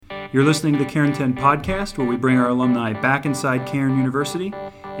You're listening to the Cairn 10 podcast, where we bring our alumni back inside Cairn University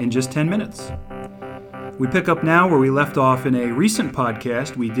in just 10 minutes. We pick up now where we left off in a recent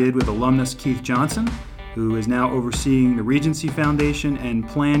podcast we did with alumnus Keith Johnson, who is now overseeing the Regency Foundation and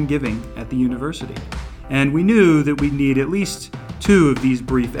Plan Giving at the university. And we knew that we'd need at least 2 of these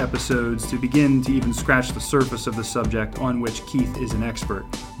brief episodes to begin to even scratch the surface of the subject on which Keith is an expert: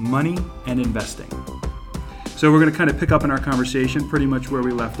 money and investing. So we're going to kind of pick up in our conversation pretty much where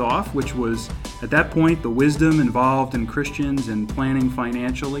we left off, which was, at that point, the wisdom involved in Christians and planning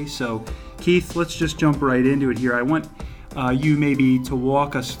financially. So, Keith, let's just jump right into it here. I want you maybe to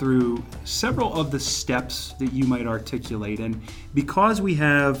walk us through several of the steps that you might articulate. And because we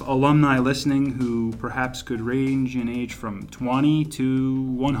have alumni listening who perhaps could range in age from 20 to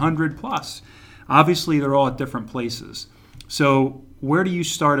 100 plus, obviously they're all at different places. So where do you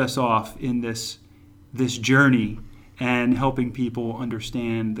start us off in this journey and helping people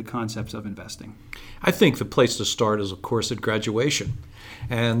understand the concepts of investing? I think the place to start is, of course, at graduation.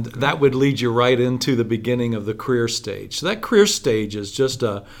 And that would lead you right into the beginning of the career stage. So that career stage is just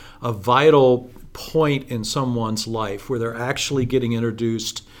a vital point in someone's life where they're actually getting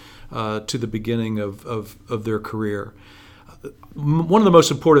introduced to the beginning of their career. One of the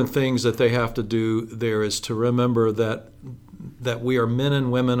most important things that they have to do there is to remember that we are men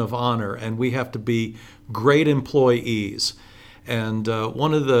and women of honor, and we have to be great employees. And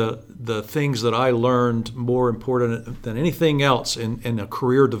one of the things that I learned more important than anything else in a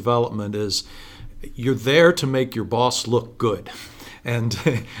career development is you're there to make your boss look good. And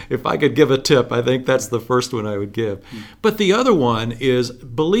if I could give a tip, I think that's the first one I would give. But the other one is,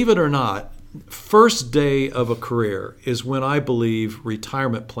 believe it or not, first day of a career is when I believe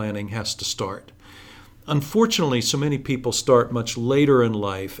retirement planning has to start. Unfortunately, so many people start much later in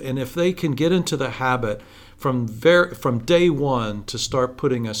life, and if they can get into the habit from day one to start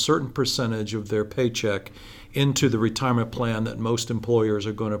putting a certain percentage of their paycheck into the retirement plan that most employers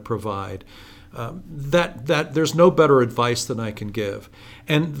are going to provide, that there's no better advice than I can give.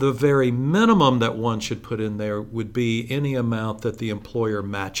 And the very minimum that one should put in there would be any amount that the employer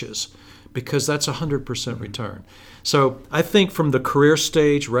matches, because that's 100% return. So I think from the career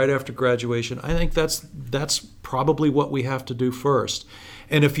stage, right after graduation, I think that's probably what we have to do first.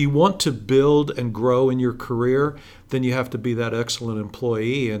 And if you want to build and grow in your career, then you have to be that excellent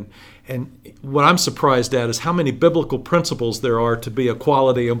employee. And what I'm surprised at is how many biblical principles there are to be a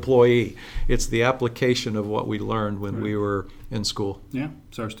quality employee. It's the application of what we learned when we were in school. Yeah,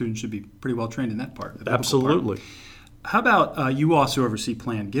 so our students should be pretty well trained in that part. Absolutely. Part. How about you also oversee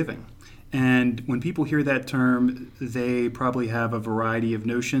Plan Giving? And when people hear that term, they probably have a variety of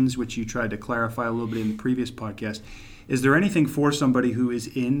notions, which you tried to clarify a little bit in the previous podcast. Is there anything for somebody who is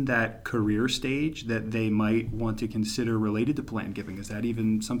in that career stage that they might want to consider related to Plan Giving? Is that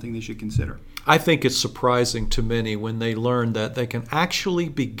even something they should consider? I think it's surprising to many when they learn that they can actually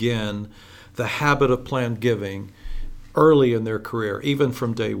begin the habit of Plan Giving early in their career, even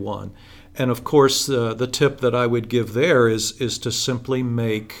from day one. And of course, the tip that I would give there is to simply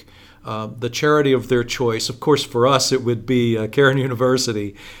make the charity of their choice. Of course, for us, it would be Cairn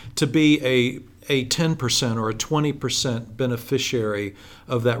University, to be a 10% or a 20% beneficiary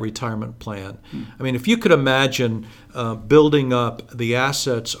of that retirement plan. I mean, if you could imagine building up the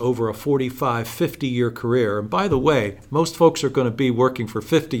assets over a 45, 50-year career, and by the way, most folks are going to be working for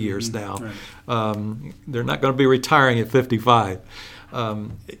 50 years now. Right. They're not going to be retiring at 55.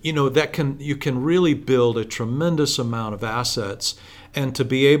 You can really build a tremendous amount of assets, and to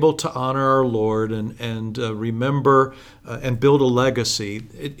be able to honor our Lord and remember and build a legacy,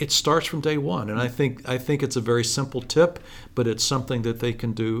 it starts from day one. And I think it's a very simple tip, but it's something that they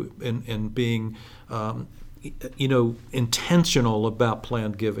can do in being intentional about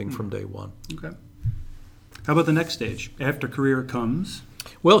planned giving from day one. Okay. How about the next stage? After career comes?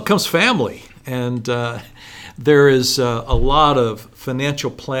 Well, it comes family. And there is a lot of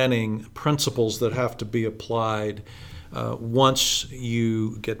financial planning principles that have to be applied once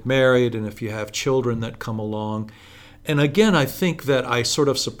you get married, and if you have children that come along. And again, I think that I sort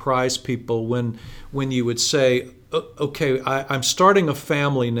of surprise people when you would say, okay, I'm starting a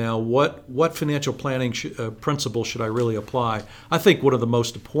family now. What financial planning principle should I really apply? I think one of the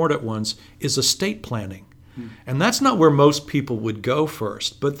most important ones is estate planning. And that's not where most people would go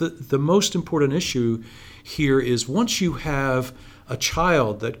first. But the most important issue here is once you have a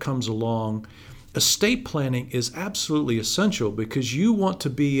child that comes along, estate planning is absolutely essential, because you want to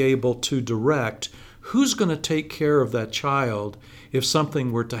be able to direct who's going to take care of that child if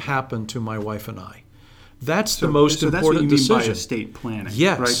something were to happen to my wife and I. That's the most important decision. So that's what you mean by estate planning,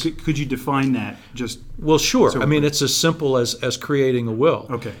 yes. Right? Could you define that? Well, sure. I mean, it's as simple as creating a will.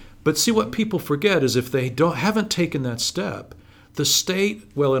 Okay. But see, what people forget is if they haven't taken that step, the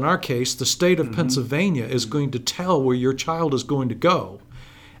state, well, in our case, the state of Pennsylvania is going to tell where your child is going to go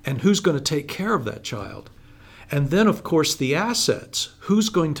and who's going to take care of that child. And then, of course, the assets. Who's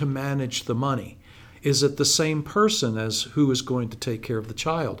going to manage the money? Is it the same person as who is going to take care of the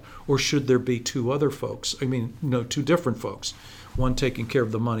child? Or should there be two other folks? Two different folks. One taking care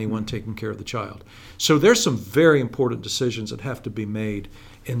of the money, one taking care of the child. So there's some very important decisions that have to be made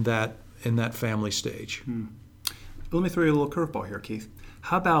in that family stage. Let me throw you a little curveball here, Keith.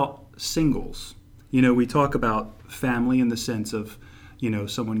 How about singles? We talk about family in the sense of,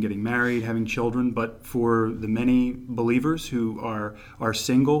 someone getting married, having children, but for the many believers who are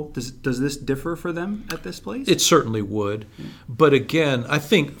single, does this differ for them at this place? It certainly would. But again, I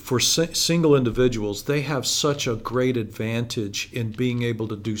think for single individuals, they have such a great advantage in being able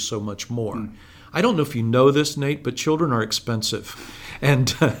to do so much more. I don't know if you know this, Nate, but children are expensive.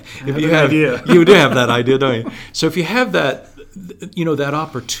 And if you have, you do have that idea, don't you? So if you have that, that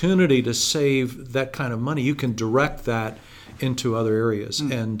opportunity to save that kind of money, you can direct that into other areas.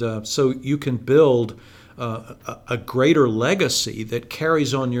 And so you can build a greater legacy that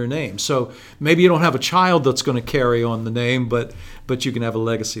carries on your name. So maybe you don't have a child that's going to carry on the name, but you can have a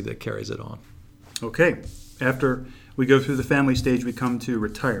legacy that carries it on. Okay. After we go through the family stage, we come to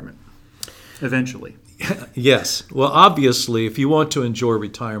retirement, eventually. Yes. Well, obviously, if you want to enjoy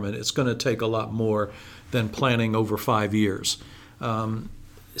retirement, it's going to take a lot more than planning over 5 years.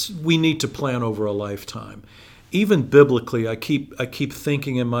 We need to plan over a lifetime. Even biblically, I keep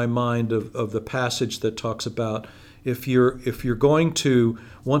thinking in my mind of the passage that talks about if you're going to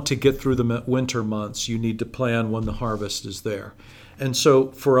want to get through the winter months, you need to plan when the harvest is there. And so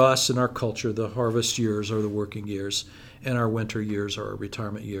for us in our culture, the harvest years are the working years, and our winter years are our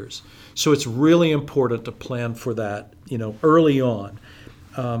retirement years. So it's really important to plan for that, early on.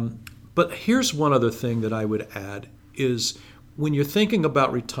 But here's one other thing that I would add is when you're thinking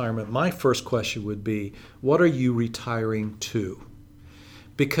about retirement, my first question would be, what are you retiring to?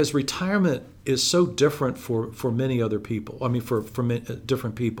 Because retirement is so different for many other people. For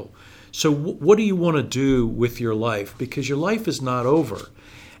different people. So what do you want to do with your life? Because your life is not over.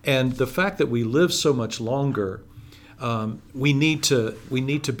 And the fact that we live so much longer, we need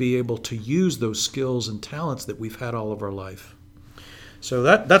to be able to use those skills and talents that we've had all of our life. So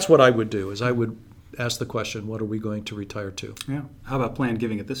that's what I would do, is I would ask the question, what are we going to retire to? Yeah. How about planned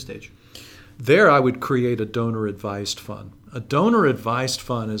giving at this stage? There I would create a donor-advised fund. A donor-advised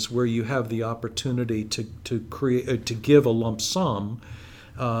fund is where you have the opportunity to give a lump sum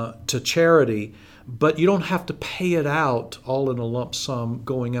to charity, but you don't have to pay it out all in a lump sum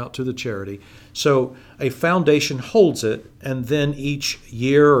going out to the charity. So a foundation holds it, and then each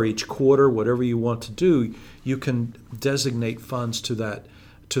year or each quarter, whatever you want to do, you can designate funds to that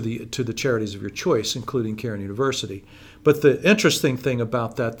to the charities of your choice, including Cairn University. But the interesting thing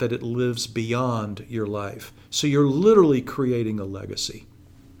about that it lives beyond your life. So you're literally creating a legacy.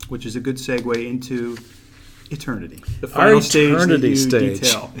 Which is a good segue into eternity. The final Our eternity stage.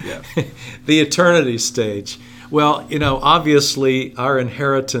 Detail. Yeah. The eternity stage. Well, obviously our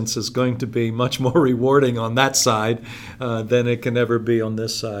inheritance is going to be much more rewarding on that side than it can ever be on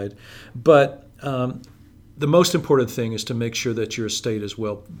this side. But the most important thing is to make sure that your estate is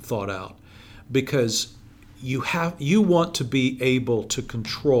well thought out, because you want to be able to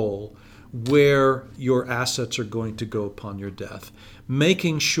control where your assets are going to go upon your death,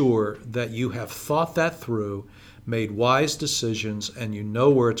 making sure that you have thought that through, made wise decisions, and you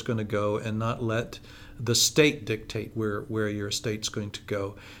know where it's going to go, and not let the state dictate where your estate's going to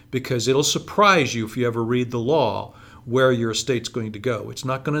go, because it'll surprise you if you ever read the law where your estate's going to go. It's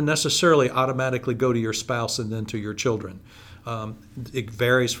not going to necessarily automatically go to your spouse and then to your children. It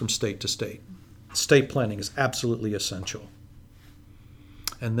varies from state to state. Estate planning is absolutely essential.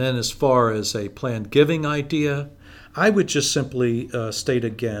 And then as far as a planned giving idea, I would just simply state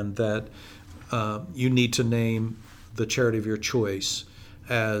again that you need to name the charity of your choice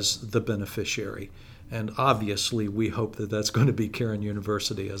as the beneficiary. And obviously, we hope that that's going to be Cairn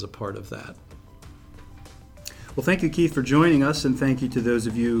University as a part of that. Well, thank you, Keith, for joining us, and thank you to those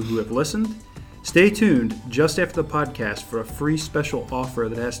of you who have listened. Stay tuned just after the podcast for a free special offer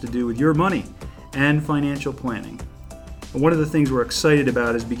that has to do with your money and financial planning. And one of the things we're excited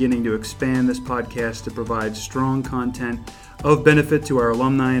about is beginning to expand this podcast to provide strong content of benefit to our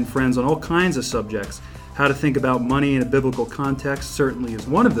alumni and friends on all kinds of subjects. How to think about money in a biblical context certainly is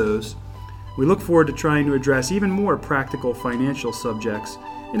one of those. We look forward to trying to address even more practical financial subjects,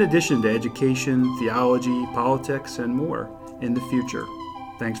 in addition to education, theology, politics, and more in the future.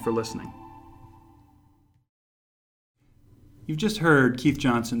 Thanks for listening. You've just heard Keith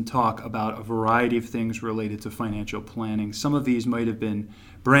Johnson talk about a variety of things related to financial planning. Some of these might have been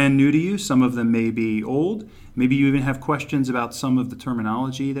brand new to you. Some of them may be old. Maybe you even have questions about some of the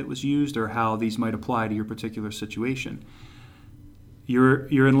terminology that was used or how these might apply to your particular situation.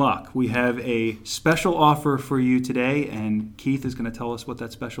 You're in luck. We have a special offer for you today, and Keith is going to tell us what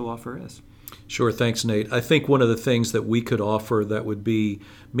that special offer is. Sure. Thanks, Nate. I think one of the things that we could offer that would be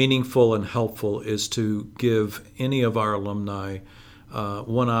meaningful and helpful is to give any of our alumni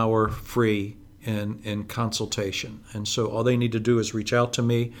 1 hour free in consultation. And so all they need to do is reach out to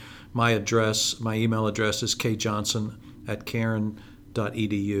me. My email address is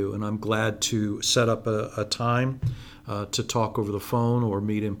kjohnson@cairn.edu, and I'm glad to set up a time to talk over the phone or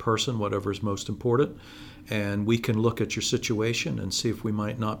meet in person, whatever is most important. And we can look at your situation and see if we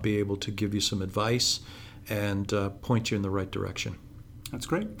might not be able to give you some advice and point you in the right direction. That's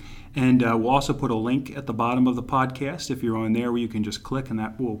great. And we'll also put a link at the bottom of the podcast if you're on there where you can just click, and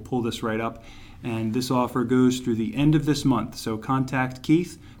that will pull this right up. And this offer goes through the end of this month. So contact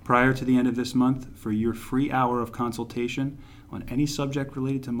Keith prior to the end of this month for your free hour of consultation on any subject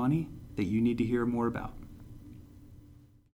related to money that you need to hear more about.